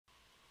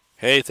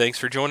Hey, thanks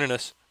for joining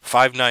us.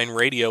 5-9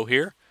 Radio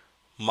here.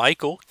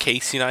 Michael,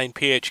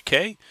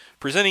 KC9PHK,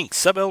 presenting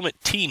Subelement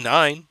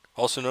T9,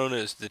 also known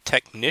as the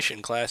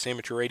Technician Class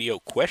Amateur Radio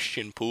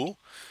Question Pool.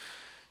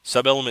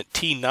 Subelement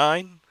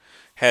T9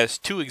 has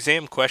 2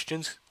 exam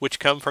questions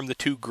which come from the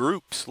 2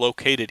 groups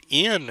located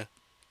in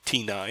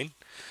T9.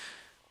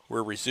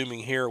 We're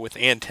resuming here with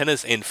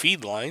antennas and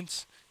feed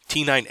lines.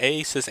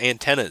 T9A says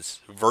antennas,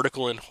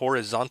 vertical and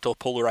horizontal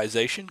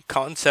polarization,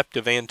 concept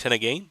of antenna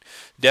gain,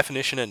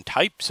 definition and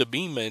types of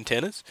beam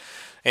antennas,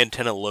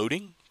 antenna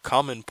loading,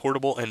 common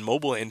portable and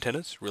mobile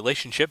antennas,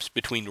 relationships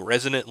between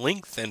resonant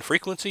length and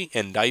frequency,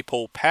 and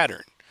dipole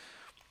pattern.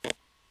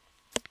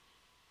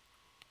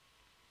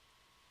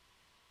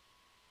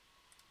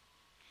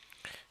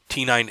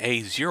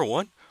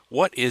 T9A01,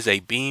 what is a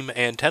beam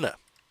antenna?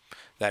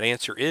 That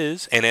answer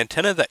is an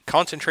antenna that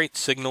concentrates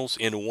signals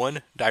in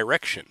one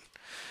direction.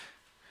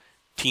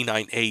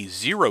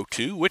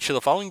 T9A02, which of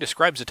the following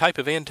describes a type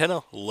of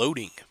antenna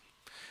loading?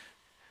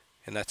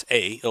 And that's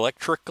A,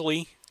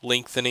 electrically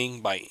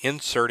lengthening by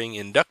inserting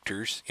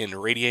inductors in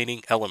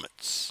radiating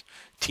elements.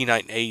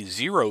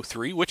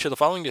 T9A03, which of the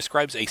following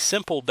describes a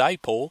simple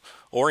dipole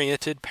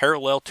oriented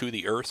parallel to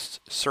the Earth's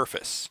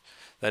surface?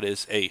 That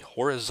is a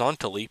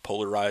horizontally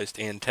polarized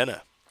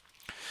antenna.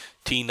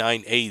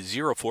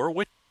 T9A04,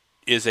 which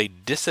is a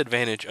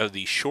disadvantage of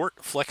the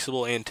short,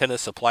 flexible antenna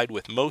supplied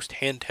with most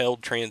handheld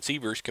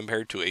transceivers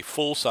compared to a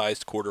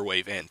full-sized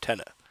quarter-wave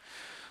antenna.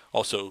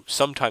 Also,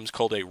 sometimes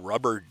called a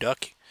rubber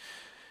duck,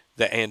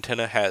 the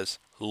antenna has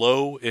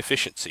low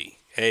efficiency.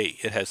 A,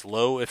 it has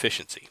low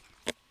efficiency.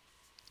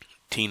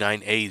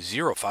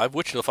 T9A05,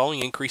 which of the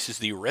following increases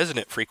the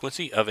resonant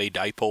frequency of a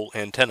dipole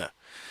antenna?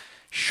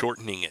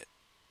 Shortening it.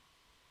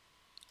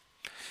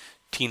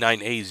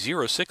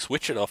 T9A06,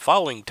 which of the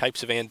following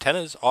types of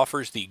antennas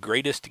offers the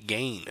greatest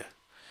gain?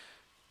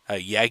 A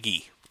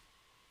Yagi.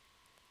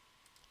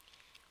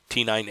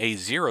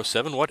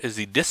 T9A07, what is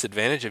the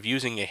disadvantage of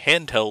using a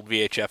handheld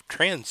VHF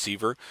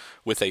transceiver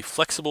with a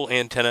flexible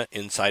antenna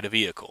inside a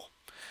vehicle?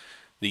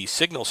 The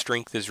signal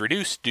strength is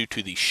reduced due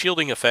to the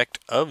shielding effect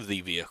of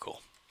the vehicle.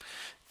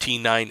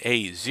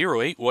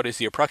 T9A08, what is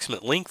the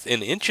approximate length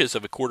in inches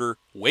of a quarter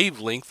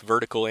wavelength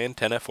vertical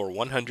antenna for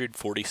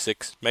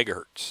 146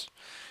 megahertz?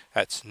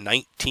 That's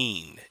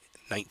 19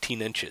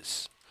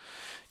 inches.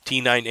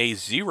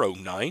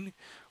 T9A09,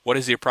 what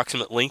is the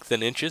approximate length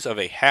in inches of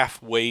a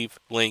half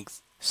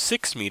wavelength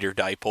 6-meter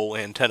dipole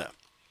antenna?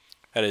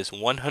 That is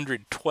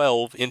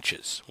 112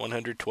 inches.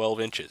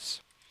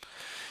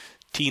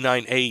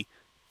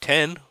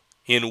 T9A10,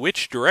 in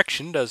which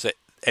direction does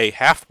a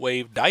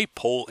half-wave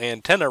dipole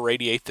antenna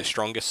radiate the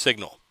strongest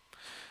signal?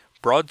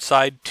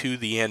 Broadside to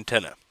the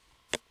antenna.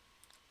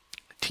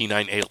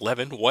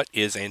 T9A11, what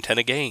is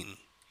antenna gain?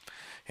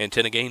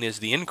 Antenna gain is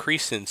the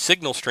increase in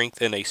signal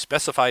strength in a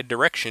specified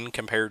direction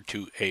compared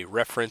to a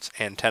reference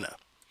antenna.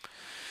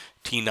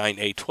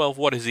 T9A12,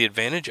 what is the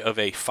advantage of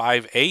a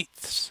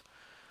 5/8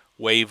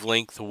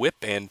 wavelength whip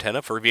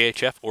antenna for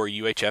VHF or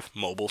UHF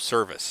mobile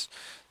service?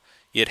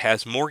 It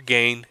has more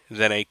gain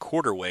than a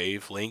quarter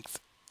wavelength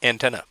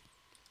antenna.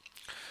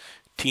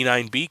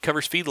 T9B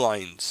covers feed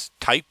lines,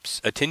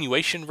 types,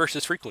 attenuation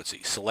versus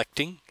frequency,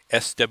 selecting,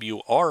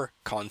 SWR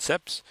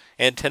concepts,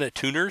 antenna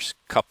tuners,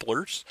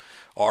 couplers,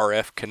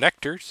 RF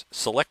connectors,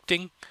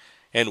 selecting,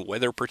 and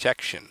weather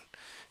protection.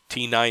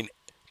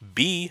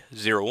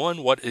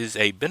 T9B01, what is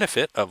a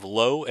benefit of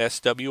low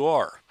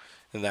SWR?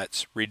 And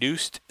that's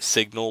reduced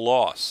signal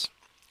loss.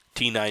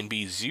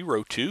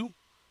 T9B02,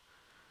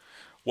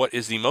 what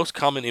is the most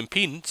common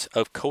impedance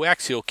of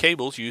coaxial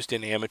cables used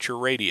in amateur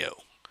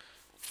radio?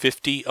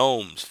 50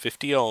 ohms.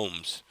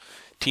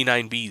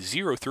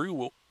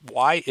 T9B03,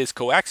 why is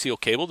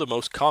coaxial cable the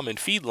most common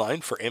feed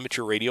line for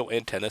amateur radio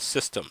antenna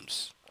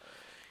systems?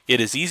 It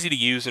is easy to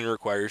use and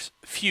requires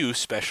few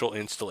special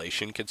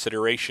installation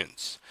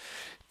considerations.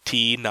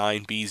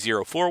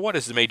 T9B04, what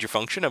is the major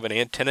function of an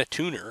antenna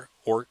tuner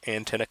or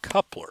antenna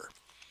coupler?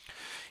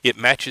 It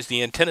matches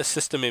the antenna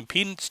system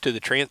impedance to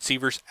the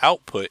transceiver's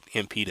output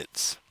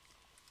impedance.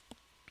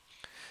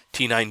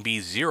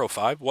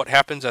 T9B05, what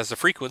happens as the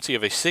frequency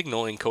of a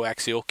signal in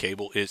coaxial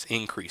cable is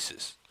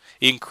increased,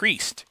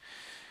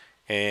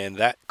 and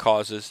that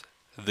causes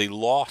the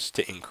loss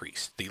to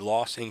increase. The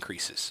loss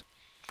increases.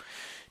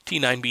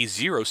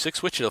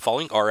 T9B06, which of the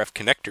following RF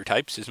connector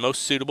types is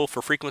most suitable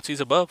for frequencies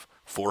above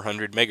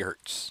 400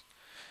 megahertz?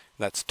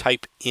 That's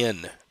type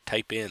N.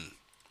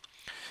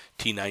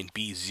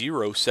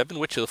 T9B07,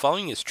 which of the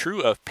following is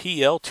true of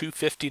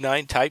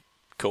PL259 type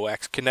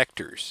coax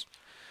connectors?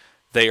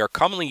 They are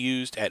commonly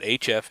used at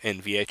HF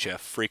and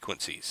VHF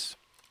frequencies.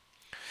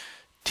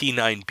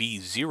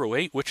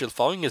 T9B08, which of the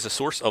following is a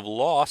source of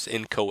loss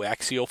in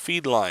coaxial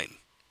feed line?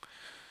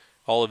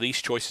 All of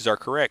these choices are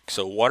correct.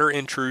 So water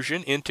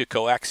intrusion into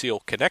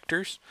coaxial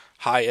connectors,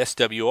 high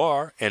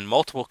SWR, and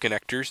multiple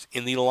connectors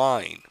in the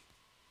line.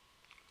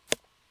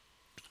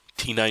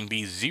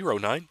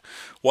 T9B09,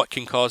 what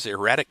can cause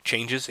erratic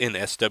changes in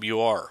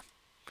SWR?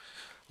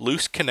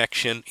 Loose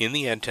connection in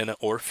the antenna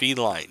or feed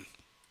line.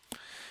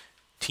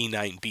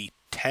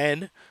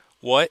 T9B10,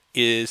 What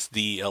is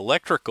the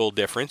electrical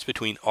difference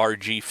between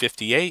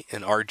RG58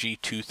 and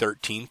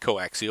RG213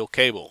 coaxial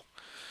cable?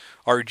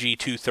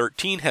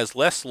 RG213 has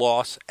less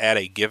loss at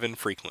a given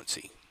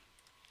frequency.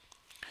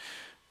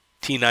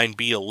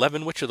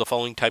 T9B11, which of the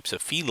following types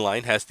of feed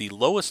line has the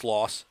lowest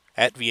loss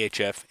at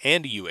VHF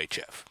and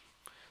UHF?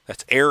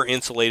 That's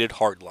air-insulated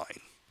hardline.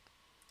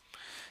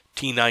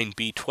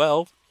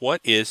 T9B12,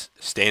 what is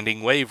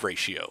standing wave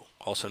ratio,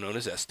 also known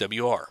as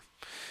SWR?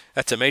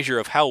 That's a measure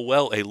of how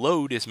well a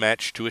load is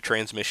matched to a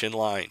transmission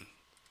line.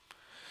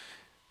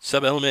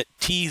 Subelement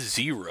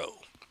T0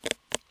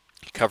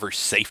 covers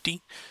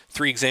safety.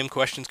 3 exam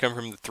questions come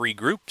from the 3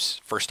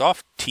 groups. First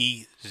off,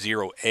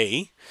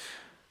 T0A,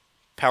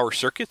 power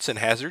circuits and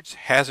hazards,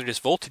 hazardous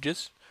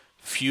voltages,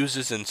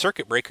 fuses and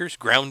circuit breakers,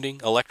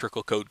 grounding,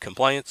 electrical code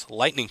compliance,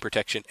 lightning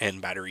protection,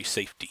 and battery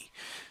safety.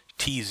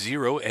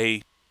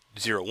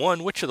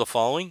 T0A01, which of the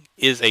following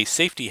is a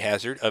safety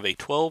hazard of a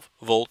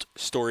 12-volt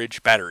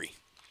storage battery?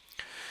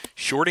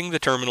 Shorting the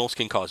terminals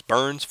can cause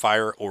burns,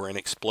 fire, or an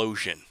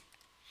explosion.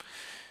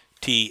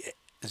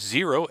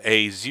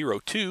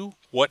 T0A02,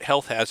 what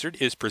health hazard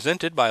is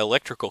presented by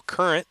electrical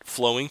current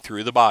flowing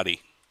through the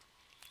body?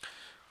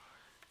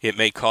 It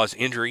may cause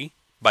injury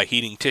by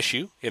heating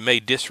tissue. It may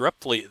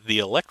disrupt the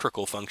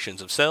electrical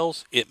functions of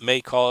cells. It may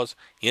cause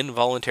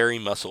involuntary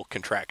muscle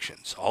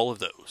contractions. All of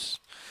those.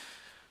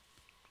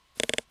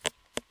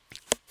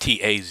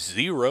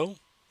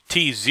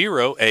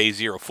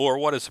 T0A04,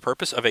 what is the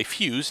purpose of a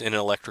fuse in an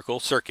electrical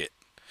circuit?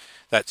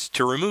 That's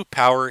to remove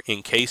power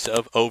in case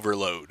of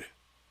overload.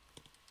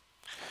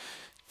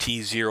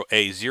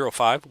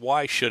 T0A05,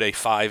 why should a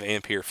 5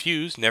 ampere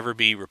fuse never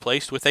be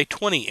replaced with a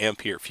 20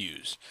 ampere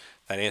fuse?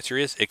 That answer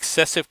is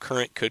excessive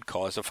current could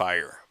cause a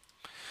fire.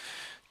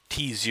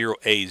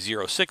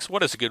 T0A06,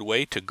 what is a good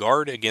way to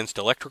guard against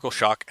electrical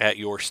shock at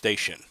your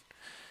station?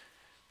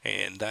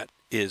 And that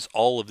is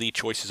all of the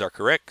choices are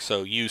correct.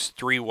 So use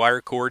 3 wire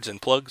cords and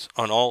plugs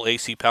on all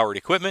AC powered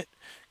equipment,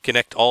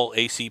 connect all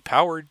AC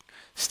powered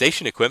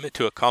station equipment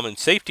to a common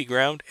safety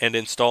ground, and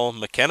install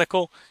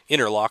mechanical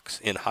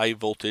interlocks in high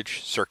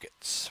voltage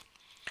circuits.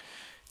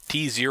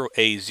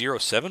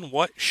 T0A07,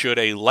 where should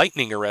a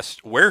lightning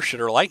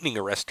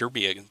arrestor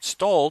be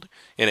installed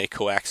in a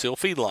coaxial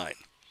feed line?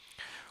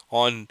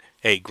 On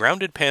a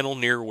grounded panel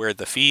near where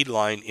the feed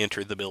line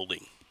entered the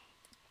building.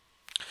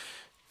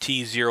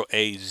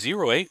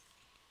 T0A08,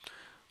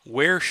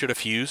 where should a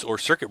fuse or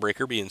circuit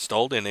breaker be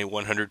installed in a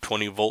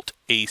 120 volt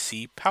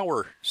AC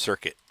power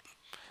circuit?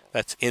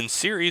 That's in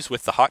series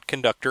with the hot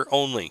conductor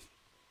only.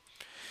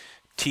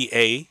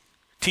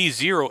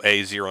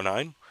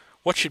 T0A09,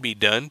 what should be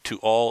done to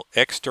all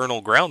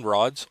external ground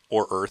rods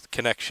or earth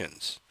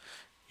connections?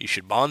 You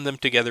should bond them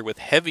together with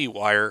heavy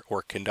wire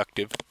or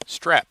conductive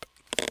strap.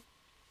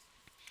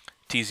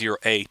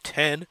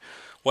 T0A10,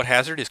 what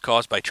hazard is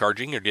caused by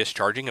charging or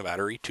discharging a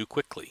battery too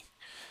quickly?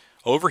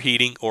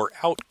 Overheating or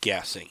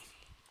outgassing.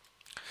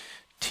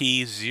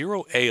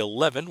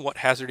 T0A11, what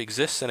hazard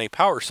exists in a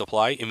power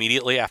supply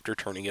immediately after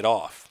turning it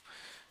off?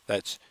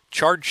 That's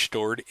charge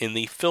stored in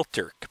the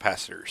filter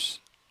capacitors.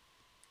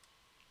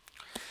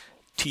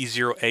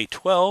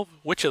 T0A12,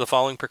 which of the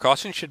following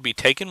precautions should be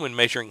taken when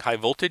measuring high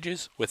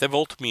voltages with a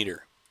voltmeter?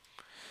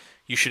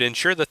 You should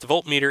ensure that the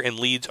voltmeter and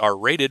leads are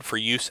rated for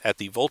use at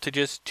the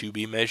voltages to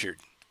be measured.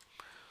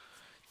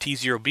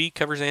 T0B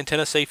covers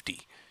antenna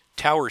safety,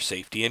 tower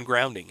safety and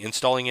grounding,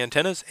 installing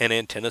antennas and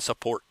antenna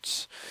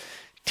supports.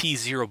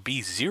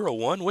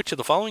 T0B01, which of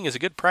the following is a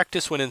good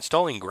practice when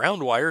installing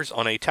ground wires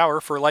on a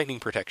tower for lightning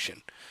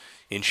protection?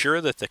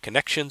 Ensure that the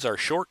connections are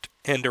short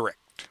and direct.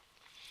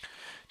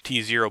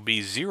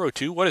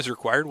 T0B02, what is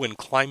required when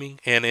climbing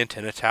an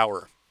antenna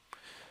tower?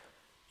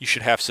 You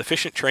should have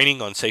sufficient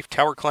training on safe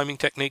tower climbing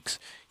techniques,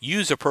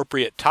 use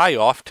appropriate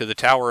tie-off to the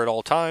tower at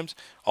all times,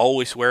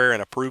 always wear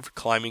an approved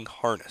climbing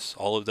harness.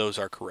 All of those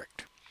are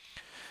correct.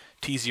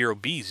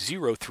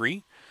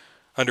 T0B03,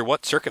 under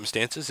what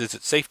circumstances is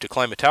it safe to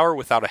climb a tower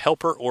without a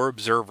helper or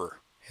observer?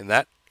 And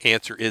that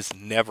answer is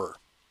never.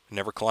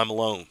 Never climb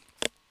alone.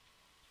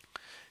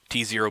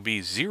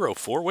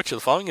 T0B04, which of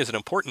the following is an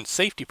important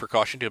safety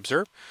precaution to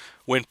observe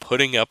when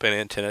putting up an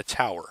antenna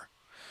tower?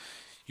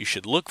 You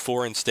should look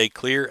for and stay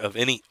clear of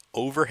any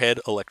overhead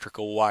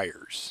electrical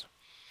wires.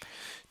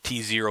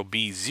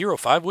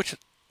 T0B05,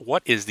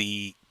 what is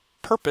the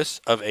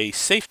purpose of a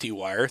safety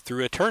wire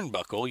through a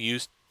turnbuckle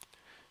used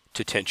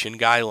to tension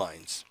guy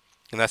lines?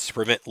 And that's to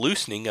prevent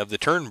loosening of the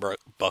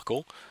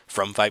turnbuckle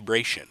from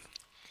vibration.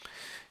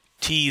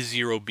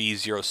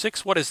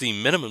 T0B06, what is the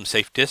minimum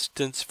safe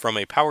distance from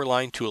a power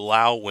line to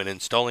allow when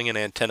installing an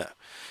antenna?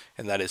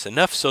 And that is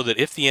enough so that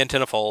if the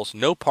antenna falls,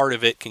 no part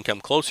of it can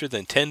come closer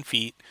than 10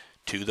 feet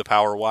to the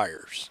power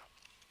wires.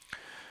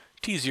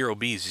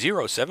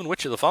 T0B07,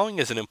 which of the following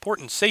is an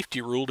important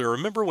safety rule to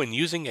remember when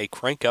using a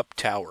crank-up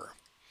tower?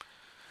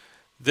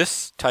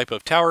 This type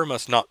of tower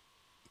must not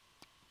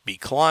be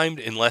climbed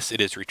unless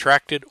it is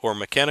retracted or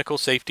mechanical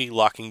safety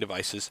locking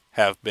devices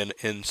have been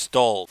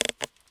installed.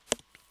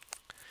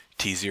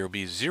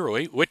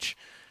 T0B08, which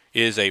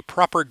is a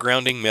proper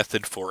grounding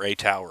method for a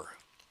tower?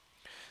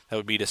 That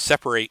would be to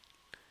separate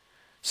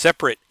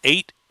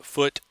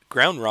 8-foot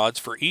ground rods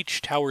for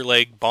each tower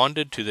leg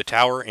bonded to the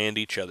tower and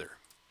each other.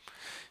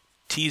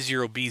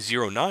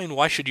 T0B09,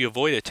 why should you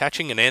avoid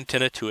attaching an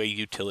antenna to a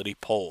utility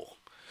pole?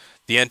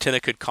 The antenna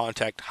could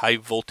contact high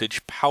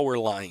voltage power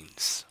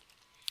lines.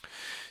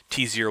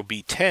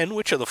 T0B10,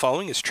 which of the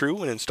following is true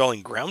when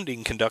installing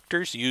grounding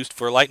conductors used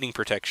for lightning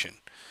protection?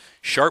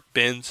 Sharp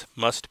bends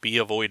must be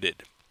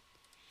avoided.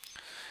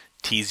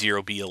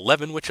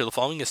 T0B11, which of the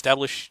following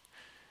establishes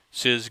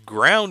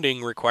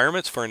grounding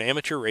requirements for an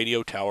amateur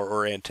radio tower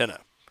or antenna?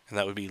 And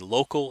that would be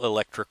local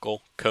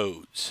electrical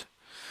codes.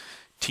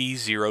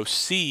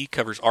 T0C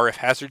covers RF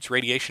hazards,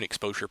 radiation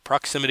exposure,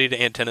 proximity to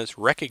antennas,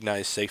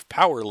 recognized safe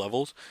power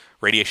levels,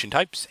 radiation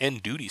types,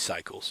 and duty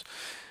cycles.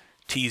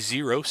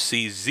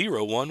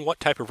 T0C01, what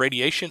type of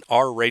radiation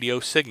are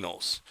radio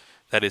signals?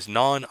 That is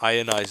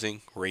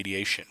non-ionizing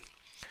radiation.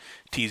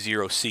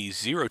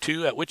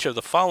 T0C02, at which of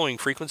the following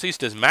frequencies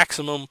does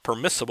maximum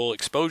permissible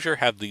exposure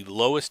have the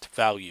lowest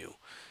value?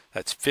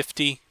 That's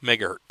 50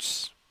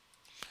 megahertz.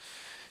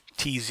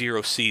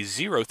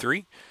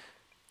 T0C03,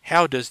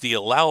 how does the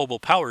allowable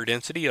power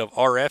density of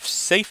RF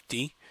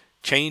safety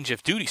change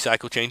if duty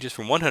cycle changes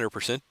from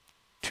 100%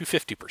 to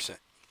 50%?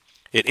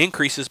 It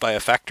increases by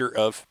a factor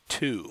of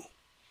 2.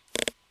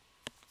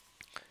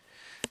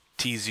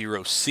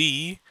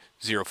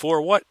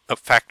 T0C04, what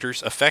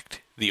factors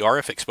affect the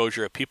RF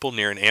exposure of people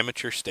near an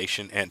amateur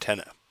station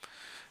antenna?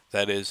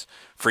 That is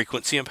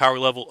frequency and power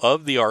level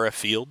of the RF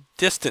field,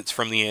 distance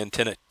from the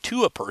antenna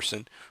to a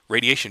person,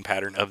 radiation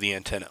pattern of the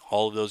antenna.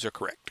 All of those are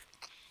correct.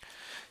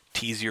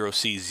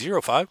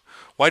 T0C05,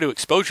 why do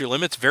exposure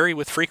limits vary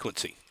with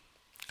frequency?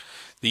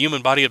 The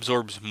human body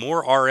absorbs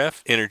more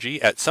RF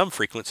energy at some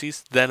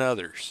frequencies than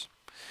others.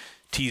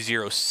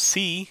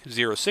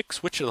 T0C06,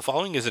 which of the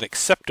following is an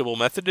acceptable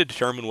method to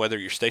determine whether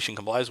your station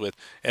complies with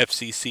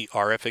FCC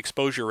RF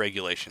exposure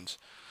regulations?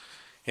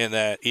 And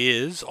that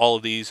is, all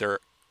of these are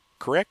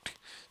correct.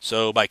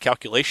 So by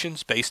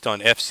calculations based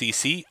on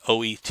FCC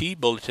OET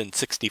Bulletin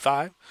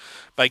 65,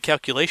 by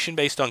calculation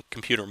based on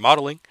computer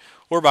modeling,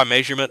 or by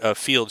measurement of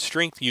field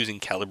strength using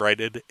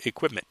calibrated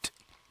equipment.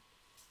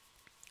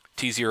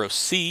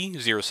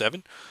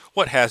 T0C07,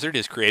 what hazard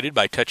is created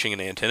by touching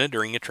an antenna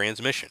during a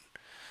transmission?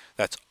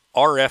 That's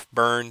RF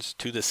burns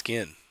to the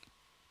skin.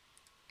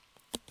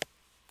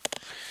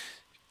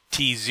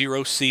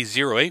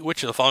 T0C08,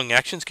 which of the following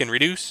actions can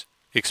reduce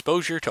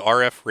exposure to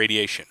RF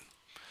radiation?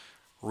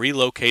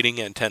 Relocating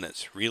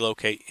antennas.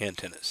 Relocate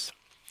antennas.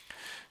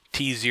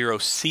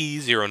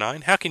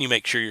 T0C09, how can you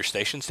make sure your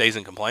station stays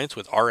in compliance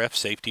with RF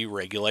safety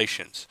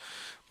regulations?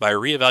 By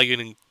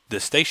reevaluating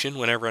the station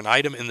whenever an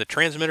item in the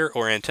transmitter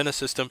or antenna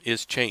system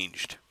is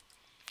changed.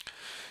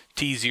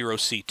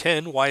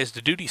 T0C10, why is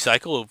the duty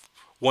cycle of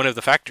one of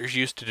the factors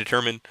used to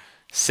determine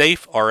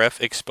safe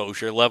RF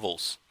exposure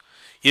levels?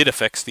 It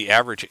affects the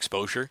average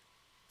exposure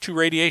to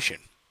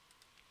radiation.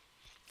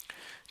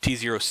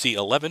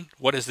 T0C11,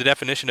 what is the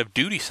definition of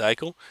duty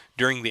cycle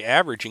during the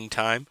averaging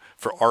time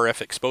for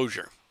RF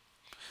exposure?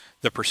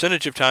 The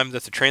percentage of time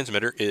that the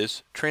transmitter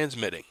is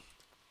transmitting.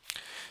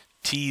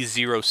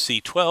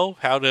 T0C12,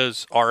 how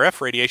does RF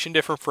radiation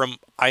differ from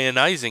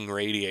ionizing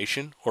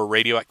radiation or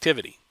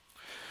radioactivity?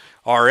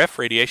 RF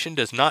radiation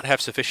does not have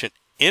sufficient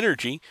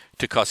energy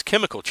to cause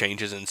chemical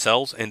changes in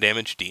cells and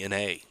damage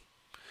DNA.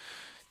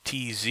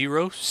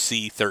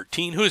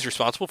 T0C13, who is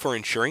responsible for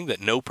ensuring that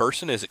no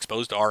person is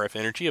exposed to RF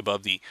energy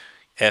above the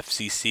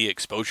FCC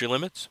exposure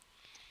limits?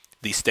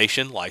 The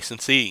station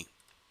licensee.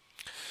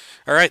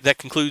 All right, that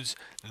concludes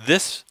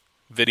this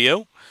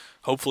video.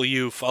 Hopefully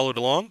you followed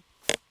along.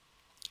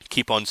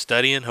 Keep on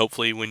studying.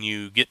 Hopefully when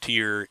you get to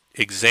your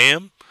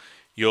exam,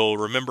 you'll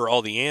remember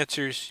all the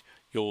answers.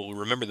 You'll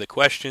remember the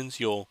questions.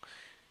 You'll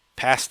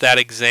pass that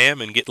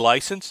exam and get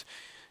licensed.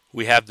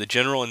 We have the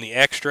general and the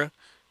extra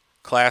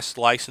class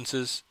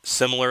licenses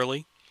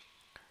similarly,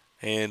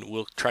 and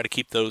we'll try to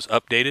keep those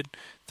updated.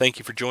 Thank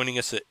you for joining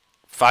us at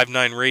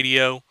 59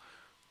 Radio.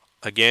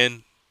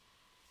 Again,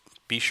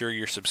 be sure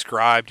you're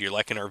subscribed, you're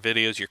liking our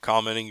videos, you're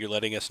commenting, you're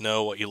letting us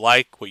know what you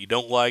like, what you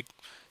don't like,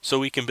 so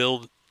we can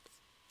build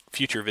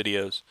future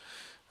videos.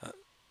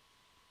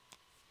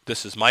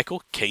 This is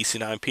Michael,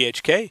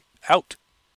 KC9PHK, out.